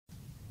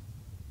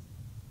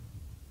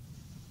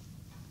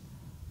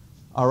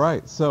All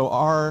right, so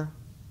our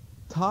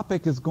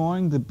topic is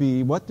going to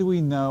be, what do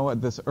we know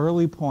at this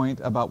early point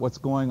about what's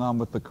going on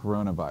with the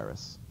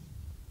coronavirus?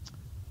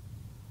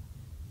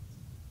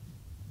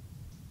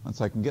 Once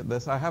I can get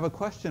this, I have a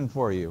question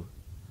for you.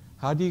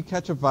 How do you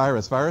catch a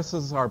virus?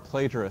 Viruses are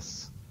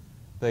plagiarists.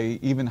 They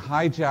even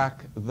hijack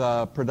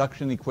the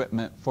production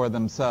equipment for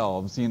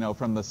themselves,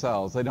 from the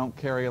cells. They don't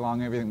carry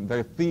along everything.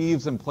 They're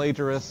thieves and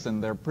plagiarists,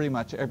 and they're pretty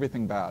much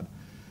everything bad.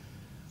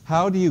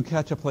 How do you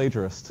catch a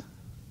plagiarist?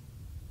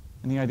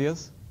 Any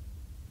ideas?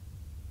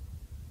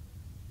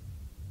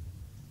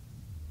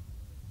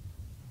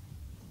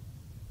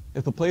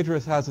 If the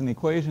plagiarist has an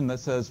equation that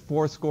says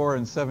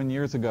 77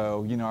 years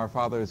ago, our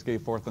fathers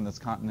gave forth on this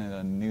continent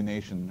a new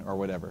nation or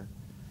whatever,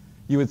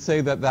 you would say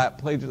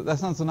that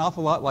sounds an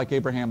awful lot like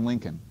Abraham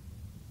Lincoln.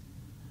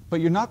 But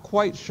you're not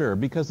quite sure,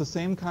 because the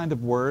same kind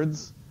of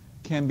words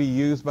can be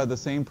used by the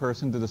same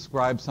person to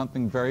describe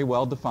something very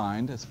well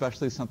defined,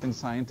 especially something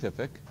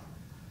scientific.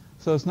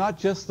 So it's not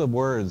just the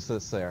words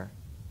that's there.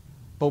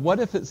 But what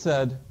if it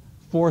said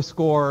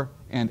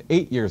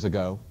 78 years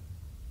ago,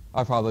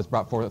 our fathers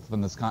brought forth on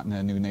this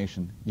continent a new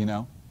nation,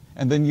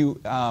 And then you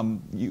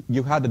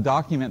had a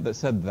document that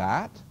said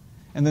that,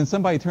 and then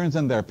somebody turns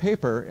in their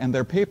paper, and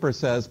their paper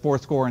says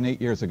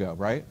 78 years ago,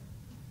 right?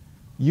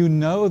 You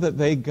know that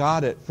they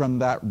got it from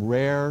that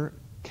rare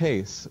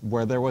case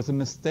where there was a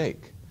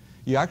mistake.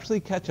 You actually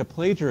catch a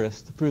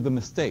plagiarist through the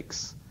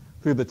mistakes,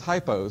 through the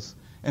typos,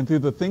 and through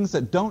the things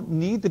that don't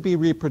need to be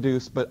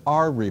reproduced but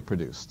are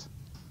reproduced.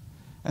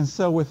 And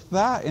so with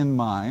that in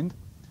mind,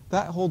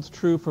 that holds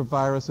true for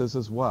viruses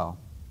as well.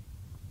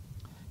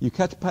 You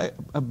catch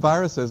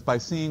viruses by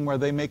seeing where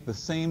they make the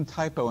same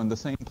typo in the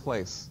same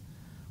place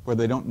where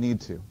they don't need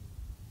to.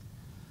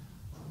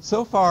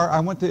 So far, I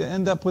want to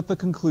end up with the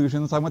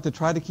conclusions. I want to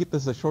try to keep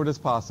this as short as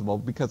possible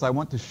because I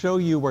want to show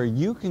you where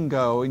you can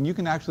go and you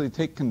can actually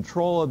take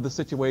control of the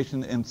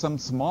situation in some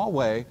small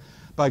way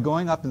by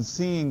going up and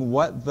seeing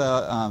what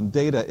the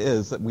data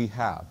is that we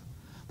have.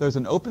 There's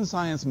an open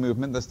science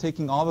movement that's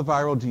taking all the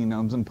viral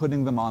genomes and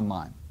putting them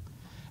online.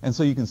 And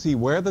so you can see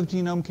where the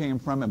genome came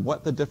from and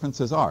what the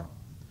differences are.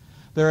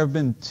 There have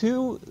been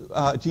 2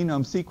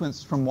 genomes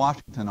sequenced from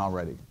Washington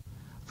already,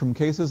 from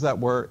cases that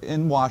were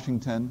in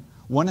Washington.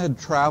 One had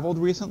traveled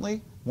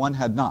recently, one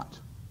had not.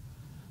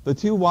 The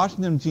 2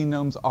 Washington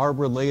genomes are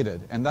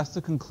related, and that's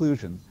the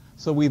conclusion.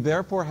 So we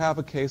therefore have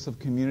a case of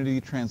community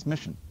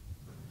transmission.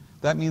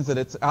 That means that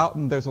it's out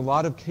and there's a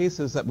lot of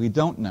cases that we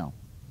don't know.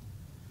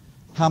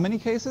 How many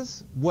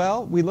cases?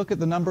 Well, we look at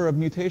the number of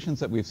mutations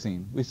that we've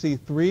seen. We see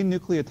 3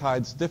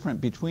 nucleotides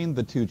different between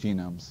the 2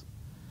 genomes.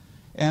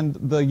 And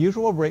the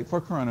usual rate for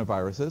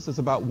coronaviruses is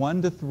about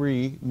 1 to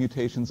 3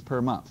 mutations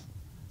per month.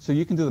 So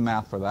you can do the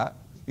math for that.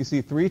 You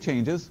see 3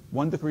 changes,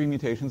 1 to 3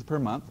 mutations per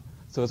month.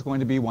 So it's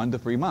going to be 1 to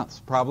 3 months,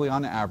 probably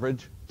on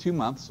average 2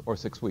 months or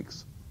 6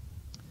 weeks.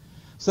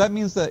 So that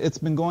means that it's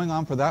been going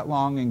on for that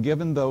long, and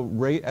given the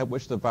rate at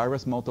which the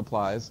virus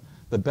multiplies,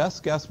 the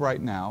best guess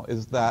right now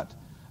is that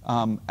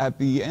at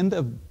the end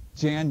of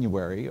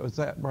January, was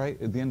that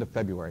right? At the end of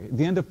February. At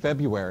the end of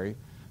February,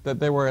 that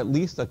there were at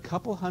least a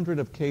couple hundred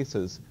of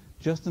cases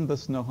just in the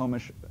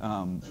Snohomish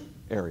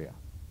area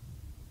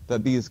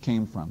that these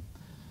came from.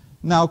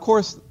 Now, of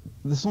course,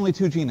 there's only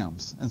 2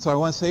 genomes, and so I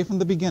want to say from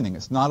the beginning,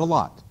 it's not a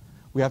lot.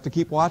 We have to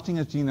keep watching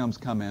as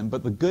genomes come in,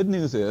 but the good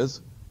news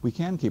is we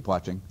can keep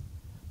watching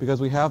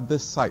because we have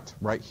this site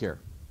right here.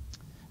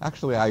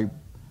 Actually, I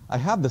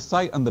have the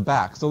site on the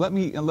back, so let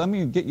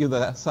me get you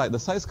the site. The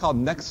site's called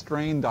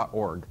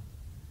NextRainorg,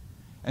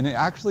 and it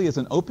actually is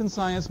an open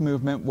science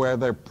movement where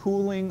they're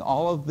pooling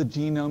all of the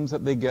genomes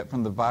that they get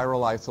from the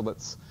viral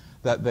isolates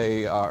that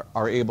they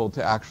are able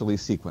to actually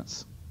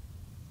sequence.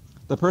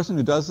 The person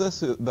who does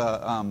this,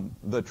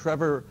 the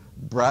Trevor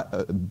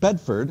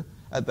Bedford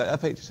at the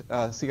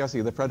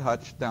FHCRC, the Fred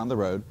Hutch down the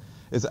road,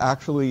 is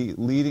actually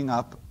leading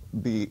up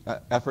the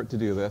effort to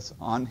do this.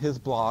 On his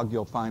blog,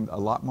 you'll find a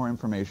lot more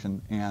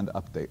information and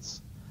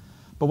updates.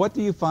 But what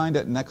do you find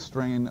at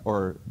NextRain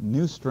or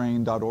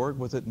newstrain.org?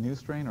 Was it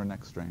newstrain or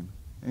NextRain?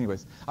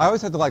 Anyways, I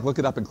always had to look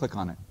it up and click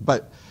on it.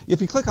 But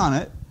if you click on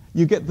it,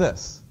 you get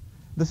this.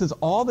 This is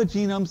all the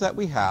genomes that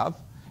we have,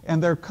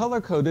 and they're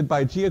color-coded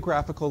by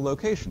geographical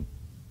location.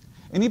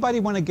 Anybody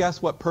want to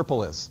guess what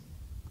purple is?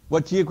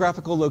 What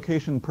geographical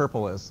location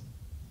purple is?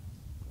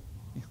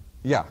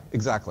 Yeah,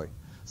 exactly.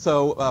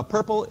 So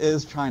purple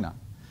is China.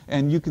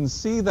 And you can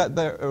see that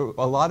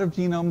a lot of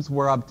genomes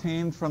were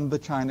obtained from the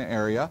China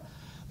area.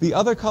 The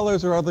other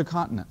colors are other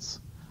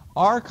continents.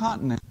 Our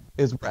continent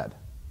is red.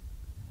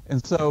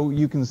 And so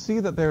you can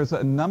see that there's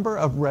a number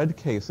of red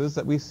cases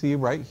that we see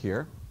right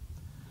here.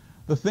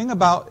 The thing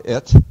about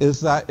it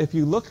is that if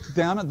you look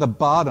down at the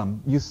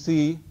bottom, you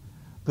see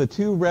the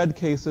 2 red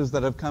cases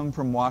that have come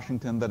from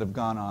Washington that have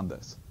gone on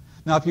this.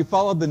 Now, if you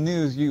followed the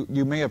news, you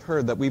may have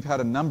heard that we've had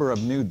a number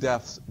of new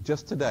deaths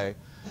just today.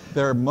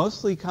 They're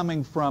mostly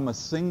coming from a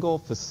single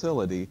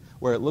facility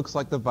where it looks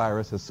like the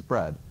virus has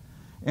spread.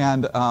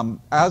 And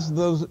as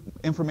those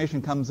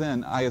information comes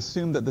in, I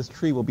assume that this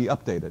tree will be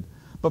updated.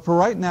 But for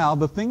right now,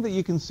 the thing that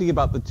you can see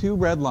about the two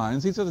red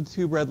lines, these are the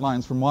two red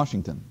lines from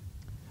Washington.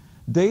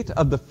 Date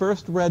of the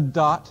first red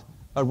dot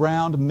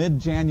around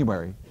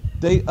mid-January.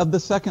 Date of the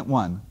second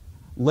one,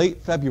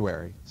 late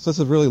February. So this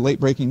is really late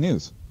breaking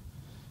news.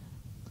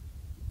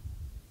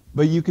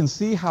 But you can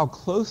see how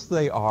close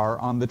they are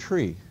on the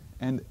tree.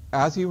 And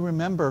as you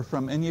remember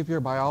from any of your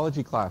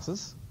biology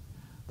classes,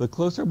 the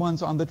closer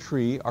ones on the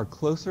tree are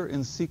closer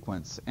in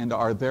sequence and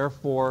are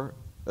therefore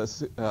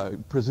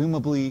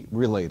presumably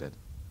related.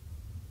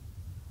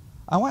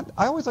 I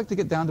always like to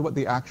get down to what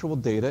the actual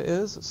data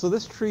is. So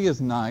this tree is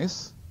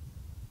nice,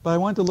 but I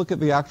want to look at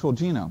the actual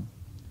genome.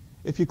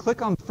 If you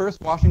click on the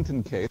first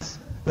Washington case,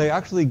 they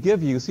actually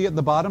give you, see at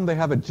the bottom, they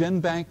have a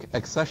GenBank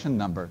accession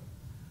number.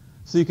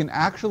 So you can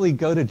actually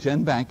go to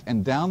GenBank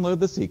and download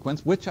the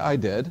sequence, which I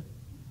did.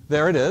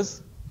 There it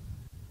is.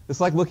 It's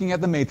like looking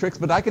at the matrix,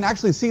 but I can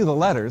actually see the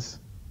letters.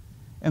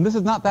 And this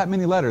is not that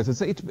many letters.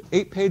 It's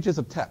 8 pages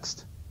of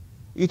text.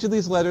 Each of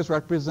these letters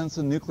represents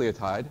a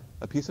nucleotide,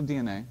 a piece of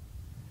DNA.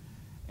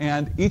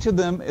 And each of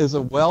them is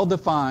a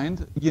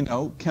well-defined,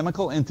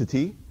 chemical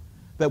entity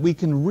that we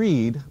can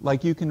read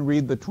like you can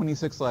read the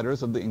 26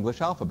 letters of the English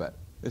alphabet.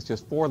 It's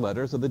just 4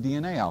 letters of the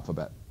DNA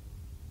alphabet.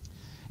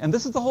 And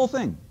this is the whole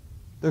thing.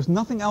 There's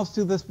nothing else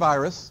to this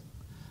virus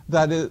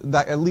that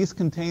at least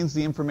contains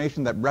the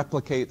information that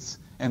replicates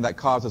and that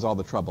causes all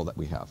the trouble that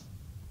we have.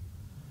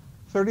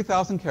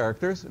 30,000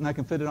 characters, and I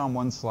can fit it on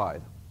one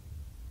slide.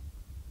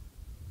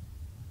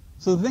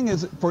 So the thing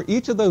is, for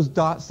each of those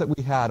dots that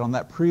we had on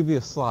that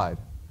previous slide,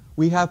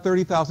 we have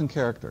 30,000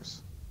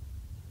 characters.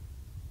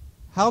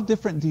 How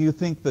different do you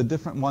think the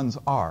different ones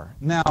are?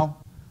 Now,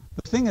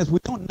 the thing is, we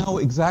don't know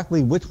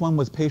exactly which one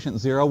was patient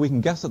 0. We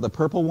can guess that the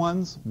purple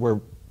ones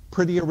were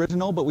pretty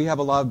original, but we have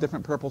a lot of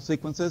different purple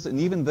sequences, and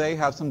even they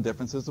have some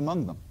differences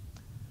among them.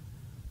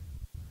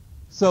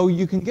 So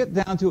you can get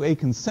down to a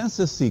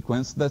consensus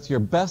sequence that's your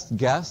best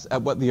guess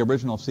at what the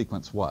original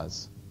sequence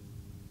was.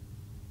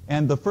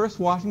 And the first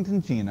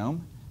Washington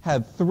genome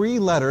had 3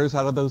 letters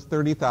out of those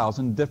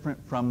 30,000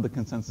 different from the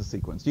consensus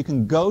sequence. You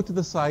can go to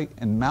the site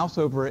and mouse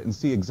over it and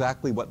see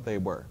exactly what they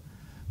were.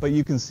 But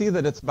you can see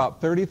that it's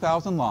about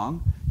 30,000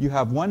 long. You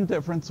have one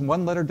difference,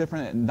 one letter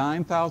different at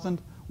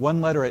 9,000,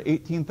 one letter at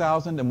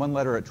 18,000, and one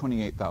letter at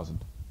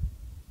 28,000.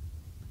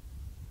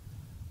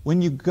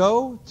 When you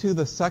go to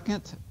the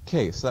second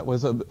case that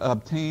was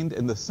obtained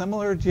in the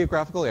similar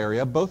geographical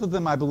area, both of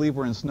them I believe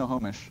were in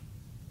Snohomish,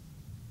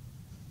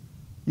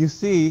 you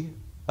see,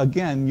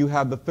 again, you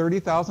have the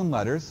 30,000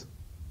 letters.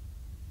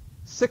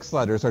 6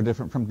 letters are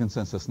different from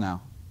consensus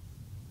now.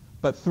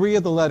 But 3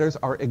 of the letters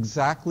are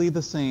exactly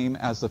the same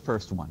as the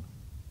first one.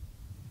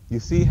 You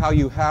see how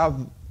you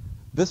have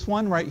this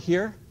one right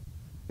here,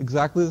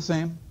 exactly the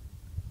same.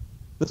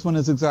 This one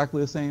is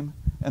exactly the same,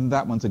 and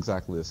that one's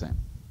exactly the same.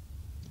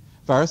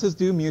 Viruses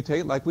do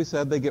mutate. Like we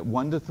said, they get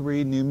 1 to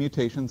 3 new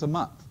mutations a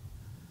month.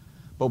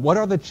 But what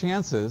are the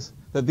chances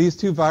that these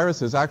 2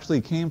 viruses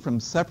actually came from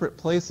separate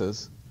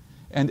places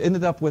and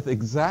ended up with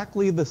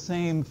exactly the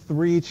same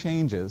 3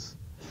 changes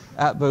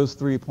at those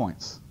 3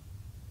 points?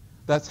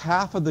 That's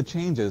half of the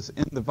changes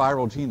in the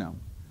viral genome.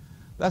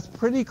 That's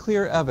pretty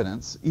clear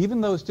evidence, even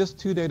though it's just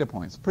 2 data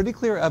points, pretty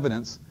clear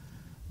evidence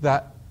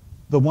that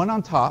the one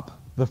on top,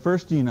 the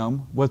first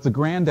genome, was the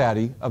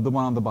granddaddy of the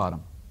one on the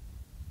bottom.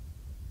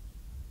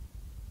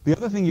 The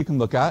other thing you can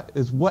look at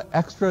is what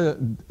extra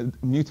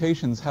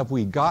mutations have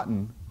we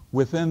gotten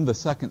within the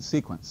second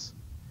sequence.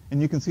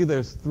 And you can see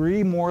there's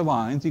 3 more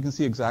lines. You can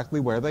see exactly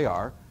where they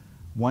are,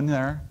 1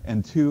 there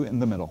and 2 in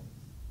the middle.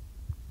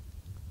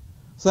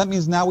 So that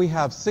means now we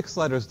have 6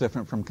 letters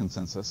different from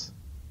consensus,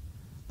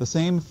 the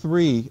same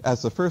 3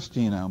 as the first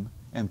genome,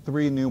 and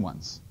 3 new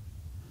ones.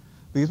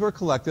 These were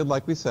collected,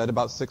 like we said,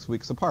 about 6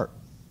 weeks apart.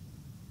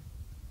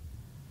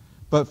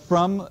 But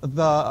from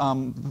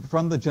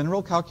the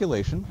general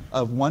calculation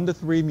of 1 to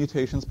 3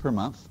 mutations per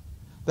month,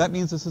 that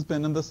means this has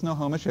been in the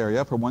Snohomish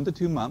area for 1 to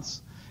 2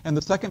 months, and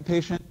the second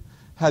patient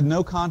had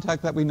no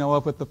contact that we know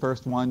of with the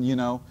first one.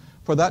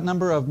 For that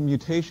number of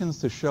mutations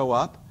to show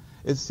up,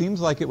 it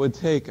seems like it would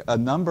take a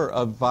number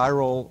of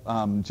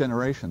viral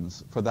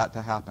generations for that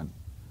to happen,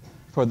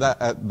 for that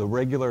at the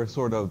regular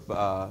sort of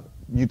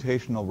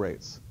mutational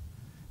rates.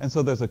 And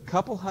so there's a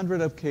couple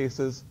hundred of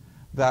cases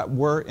that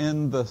were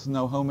in the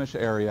Snohomish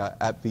area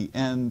at the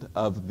end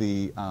of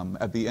the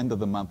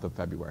month of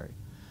February.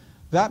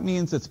 That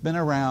means it's been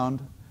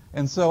around,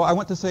 and so I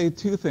want to say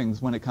 2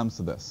 things when it comes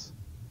to this.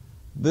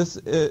 This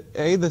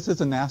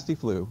is a nasty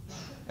flu,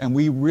 and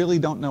we really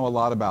don't know a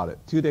lot about it.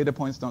 2 data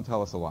points don't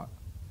tell us a lot.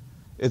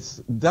 It's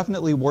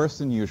definitely worse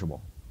than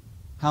usual.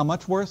 How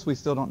much worse, we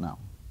still don't know.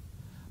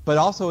 But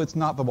also, it's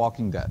not The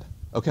Walking Dead,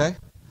 okay?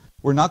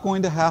 We're not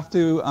going to have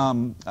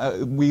to,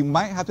 we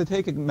might have to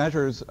take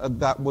measures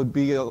that would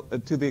be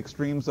to the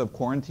extremes of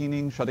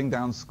quarantining, shutting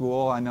down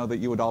school. I know that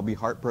you would all be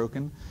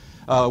heartbroken.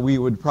 We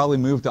would probably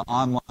move to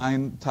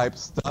online type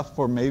stuff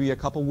for maybe a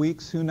couple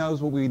weeks. Who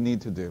knows what we need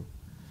to do?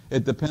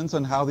 It depends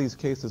on how these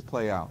cases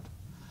play out.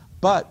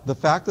 But the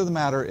fact of the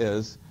matter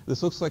is,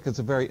 this looks like it's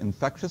a very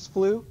infectious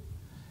flu,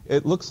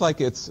 It looks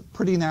like it's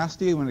pretty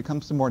nasty when it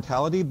comes to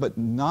mortality, but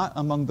not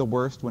among the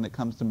worst when it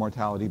comes to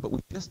mortality, but we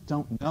just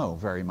don't know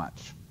very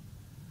much.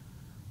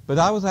 But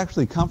I was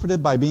actually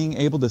comforted by being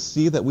able to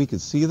see that we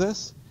could see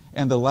this,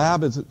 and the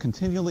lab is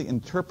continually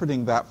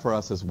interpreting that for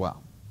us as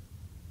well.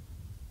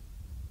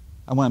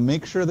 I want to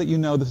make sure that you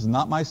know this is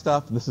not my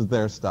stuff, this is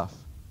their stuff.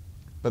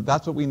 But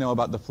that's what we know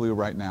about the flu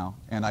right now,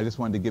 and I just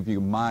wanted to give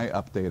you my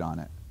update on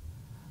it.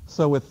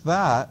 So with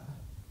that,